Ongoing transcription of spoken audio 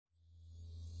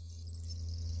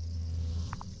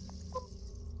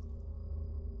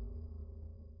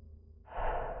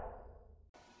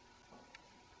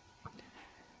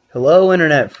Hello,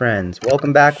 Internet friends.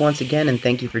 Welcome back once again, and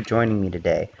thank you for joining me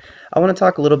today. I want to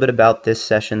talk a little bit about this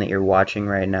session that you're watching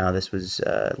right now. This was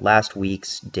last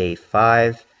week's day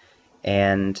 5,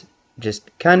 and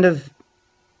just kind of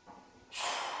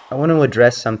I want to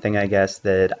address something, I guess,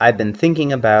 that I've been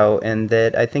thinking about and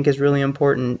that I think is really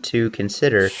important to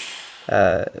consider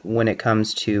when it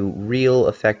comes to real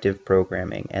effective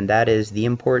programming, and that is the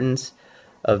importance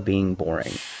of being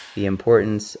boring, the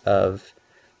importance of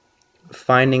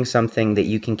finding something that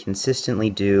you can consistently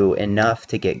do enough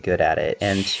to get good at it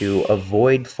and to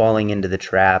avoid falling into the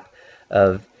trap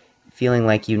of feeling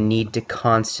like you need to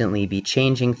constantly be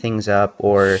changing things up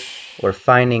or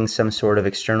finding some sort of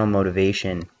external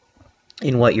motivation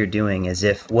in what you're doing, as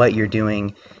if what you're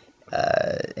doing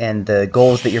and the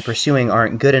goals that you're pursuing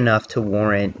aren't good enough to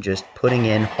warrant just putting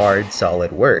in hard,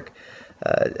 solid work.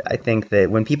 I think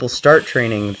that when people start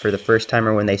training for the first time,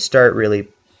 or when they start really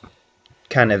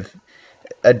kind of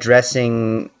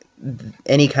addressing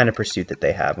any kind of pursuit that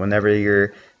they have, whenever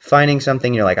you're finding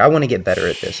something you're like, I want to get better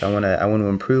at this, I want to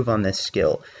improve on this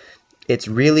skill, it's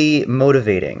really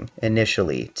motivating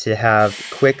initially to have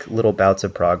quick little bouts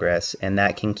of progress, and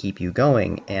that can keep you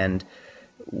going. And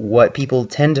what people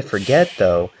tend to forget,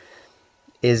 though,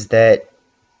 is that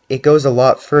it goes a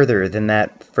lot further than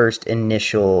that first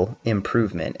initial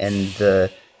improvement, and the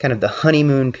kind of the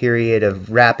honeymoon period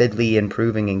of rapidly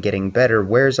improving and getting better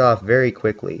wears off very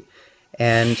quickly.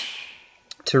 And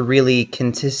to really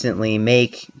consistently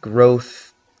make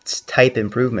growth type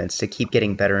improvements, to keep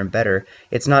getting better and better,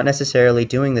 it's not necessarily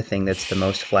doing the thing that's the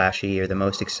most flashy or the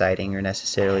most exciting or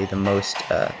necessarily the most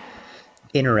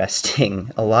interesting.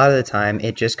 A lot of the time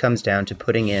it just comes down to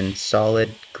putting in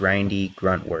solid, grindy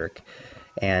grunt work.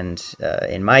 And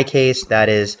in my case, that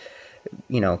is,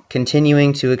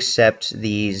 continuing to accept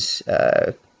these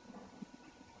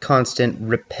constant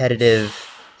repetitive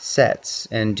sets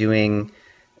and doing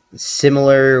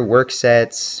similar work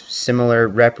sets, similar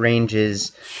rep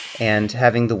ranges, and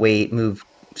having the weight move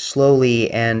slowly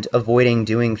and avoiding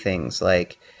doing things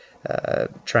like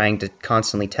trying to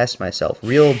constantly test myself.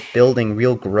 Real building,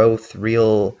 real growth,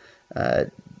 real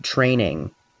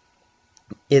training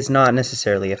is not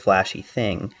necessarily a flashy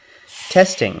thing.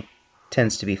 Testing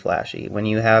tends to be flashy. When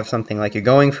you have something like you're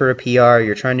going for a PR,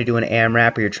 you're trying to do an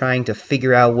AMRAP, or you're trying to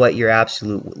figure out what your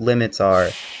absolute limits are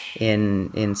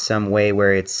in some way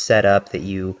where it's set up that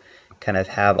you kind of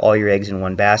have all your eggs in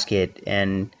one basket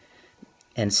and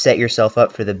set yourself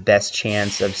up for the best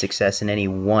chance of success in any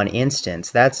one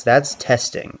instance. That's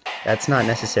testing. That's not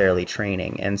necessarily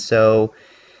training. And so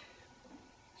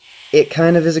it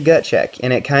kind of is a gut check,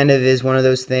 and it kind of is one of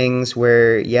those things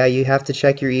where, yeah, you have to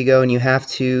check your ego, and you have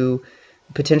to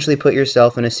potentially put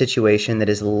yourself in a situation that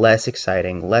is less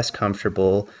exciting, less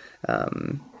comfortable,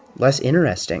 less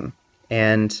interesting.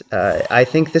 And I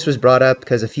think this was brought up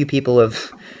because a few people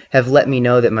have let me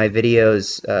know that my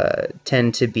videos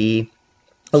tend to be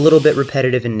a little bit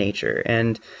repetitive in nature.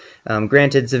 And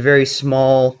granted, it's a very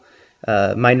small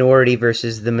minority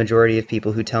versus the majority of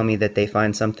people who tell me that they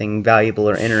find something valuable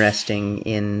or interesting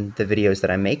in the videos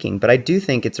that I'm making. But I do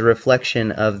think it's a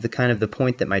reflection of the kind of the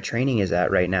point that my training is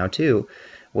at right now too,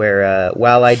 where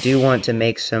while I do want to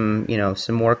make some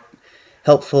more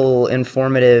helpful,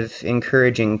 informative,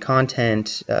 encouraging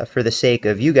content for the sake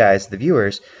of you guys, the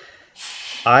viewers,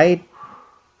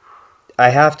 I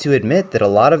have to admit that a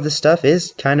lot of the stuff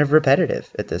is kind of repetitive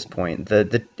at this point.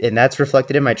 And that's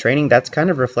reflected in my training. That's kind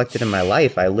of reflected in my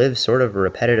life. I live sort of a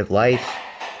repetitive life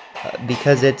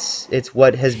because it's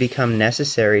what has become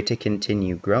necessary to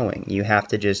continue growing. You have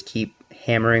to just keep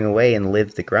hammering away and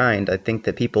live the grind. I think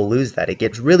that people lose that. It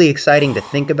gets really exciting to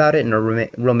think about it and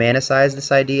romanticize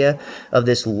this idea of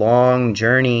this long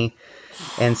journey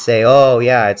and say, oh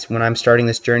yeah, it's when I'm starting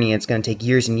this journey, it's going to take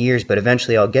years and years, but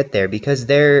eventually I'll get there, because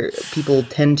people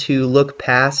tend to look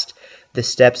past the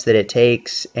steps that it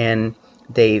takes, and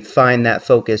they find that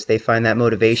focus, they find that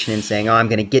motivation in saying, oh, I'm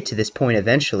going to get to this point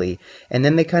eventually. And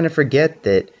then they kind of forget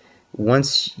that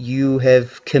once you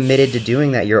have committed to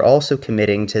doing that, you're also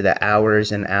committing to the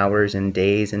hours and hours and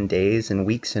days and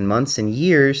weeks and months and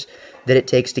years that it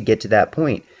takes to get to that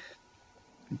point.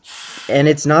 And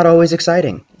it's not always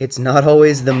exciting. It's not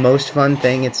always the most fun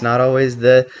thing. It's not always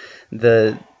the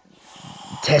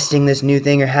testing this new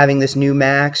thing or having this new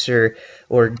max or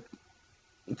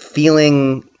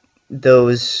feeling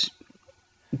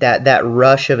that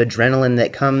rush of adrenaline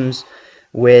that comes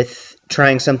with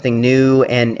trying something new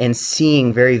and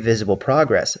seeing very visible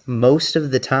progress. Most of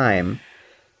the time,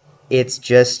 it's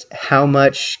just how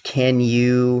much can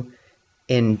you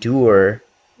endure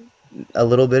a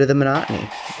little bit of the monotony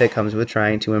that comes with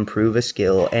trying to improve a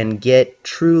skill and get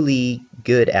truly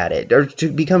good at it, or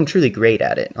to become truly great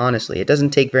at it. Honestly, it doesn't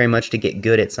take very much to get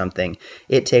good at something.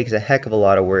 It takes a heck of a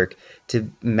lot of work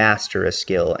to master a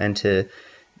skill and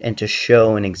to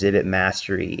show and exhibit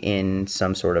mastery in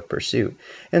some sort of pursuit.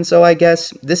 And so I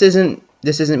guess this isn't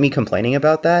me complaining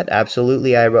about that.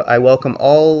 Absolutely, I welcome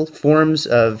all forms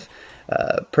of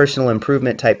personal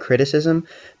improvement type criticism,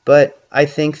 but I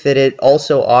think that it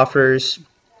also offers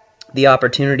the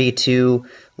opportunity to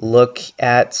look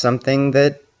at something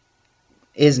that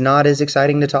is not as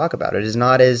exciting to talk about. It is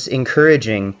not as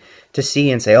encouraging to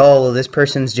see and say, oh, well, this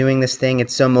person's doing this thing.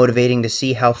 It's so motivating to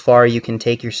see how far you can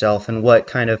take yourself and what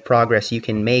kind of progress you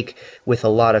can make with a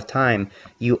lot of time.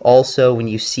 You also, when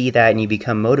you see that and you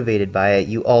become motivated by it,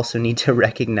 you also need to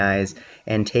recognize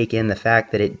and take in the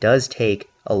fact that it does take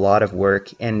a lot of work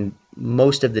and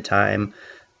most of the time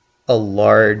a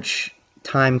large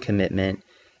time commitment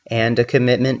and a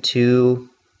commitment to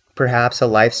perhaps a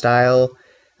lifestyle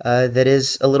that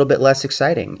is a little bit less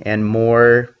exciting and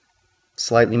more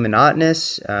slightly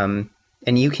monotonous. And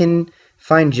you can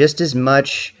find just as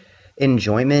much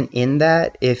enjoyment in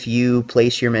that if you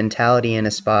place your mentality in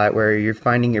a spot where you're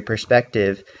finding your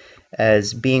perspective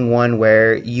as being one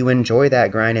where you enjoy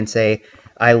that grind and say,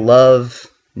 I love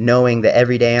knowing that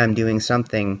every day I'm doing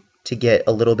something to get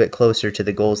a little bit closer to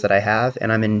the goals that I have,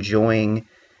 and I'm enjoying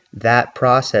that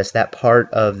process, that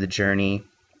part of the journey,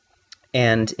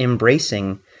 and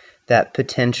embracing that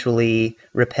potentially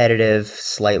repetitive,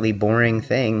 slightly boring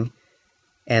thing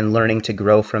and learning to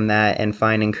grow from that and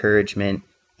find encouragement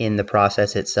in the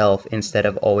process itself instead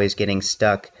of always getting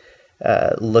stuck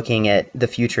looking at the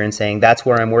future and saying that's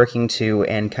where I'm working to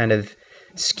and kind of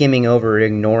skimming over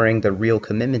ignoring the real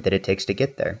commitment that it takes to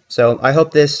get there. So I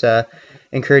hope this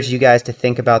encouraged you guys to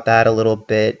think about that a little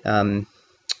bit.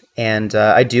 And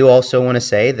I do also want to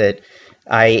say that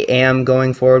I am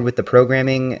going forward with the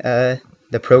programming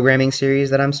series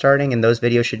that I'm starting, and those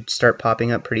videos should start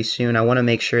popping up pretty soon. I want to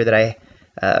make sure that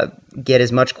I get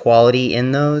as much quality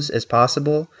in those as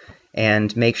possible,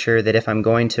 and make sure that if I'm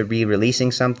going to be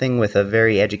releasing something with a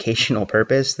very educational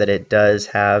purpose, that it does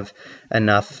have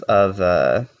enough of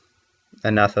a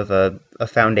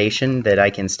foundation that I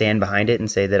can stand behind it and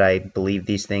say that I believe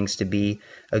these things to be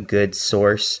a good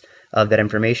source of that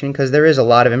information, because there is a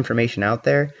lot of information out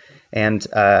there, and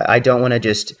I don't want to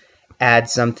just add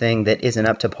something that isn't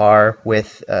up to par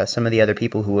with some of the other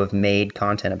people who have made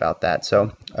content about that.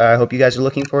 So I hope you guys are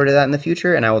looking forward to that in the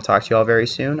future, and I will talk to you all very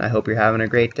soon. I hope you're having a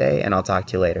great day, and I'll talk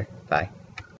to you later. Bye.